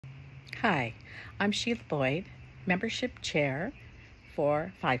Hi, I'm Sheila Boyd, Membership Chair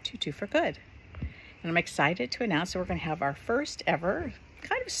for 522 for Good. And I'm excited to announce that we're going to have our first ever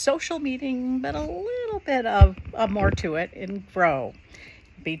kind of social meeting, but a little bit of more to it in Grow.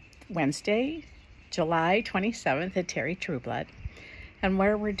 It'll be Wednesday, July 27th at Terry Trueblood. And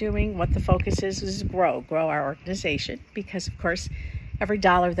where we're doing, what the focus is grow our organization, because of course, every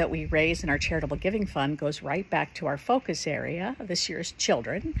dollar that we raise in our charitable giving fund goes right back to our focus area. This year's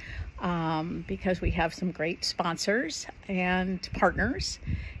children, because we have some great sponsors and partners.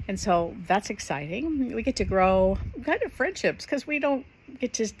 And so that's exciting. We get to grow kind of friendships because we don't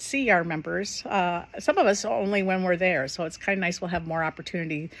get to see our members. Some of us only when we're there. So it's kind of nice. We'll have more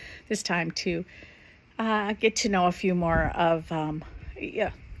opportunity this time to get to know a few more of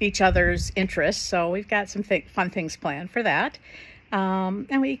each other's interests. So we've got some fun things planned for that.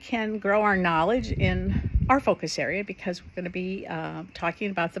 And we can grow our knowledge in our focus area because we're going to be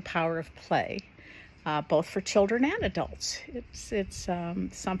talking about the power of play, both for children and adults. It's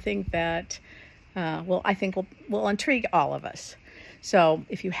something that I think will intrigue all of us. So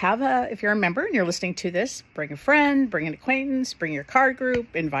if you're a member and you're listening to this, bring a friend, bring an acquaintance, bring your card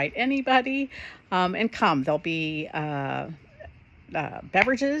group, invite anybody, and come. There'll be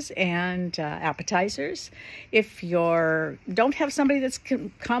beverages and appetizers. If you don't have somebody that's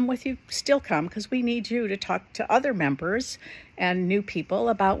can come with you, still come, because we need you to talk to other members and new people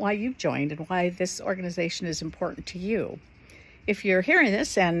about why you've joined and why this organization is important to you. If you're hearing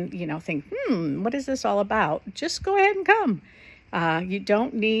this and think, what is this all about? Just go ahead and come. You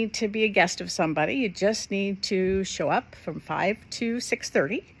don't need to be a guest of somebody. You just need to show up from 5 to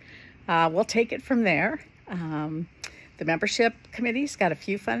 6:30. We'll take it from there. The membership committee's got a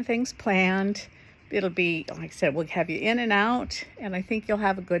few fun things planned. It'll be, like I said, we'll have you in and out, and I think you'll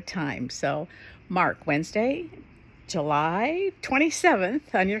have a good time. So mark Wednesday, July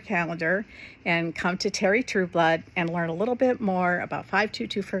 27th on your calendar, and come to Terry Trueblood and learn a little bit more about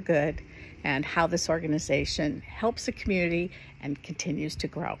 522 for Good and how this organization helps the community and continues to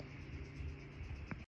grow.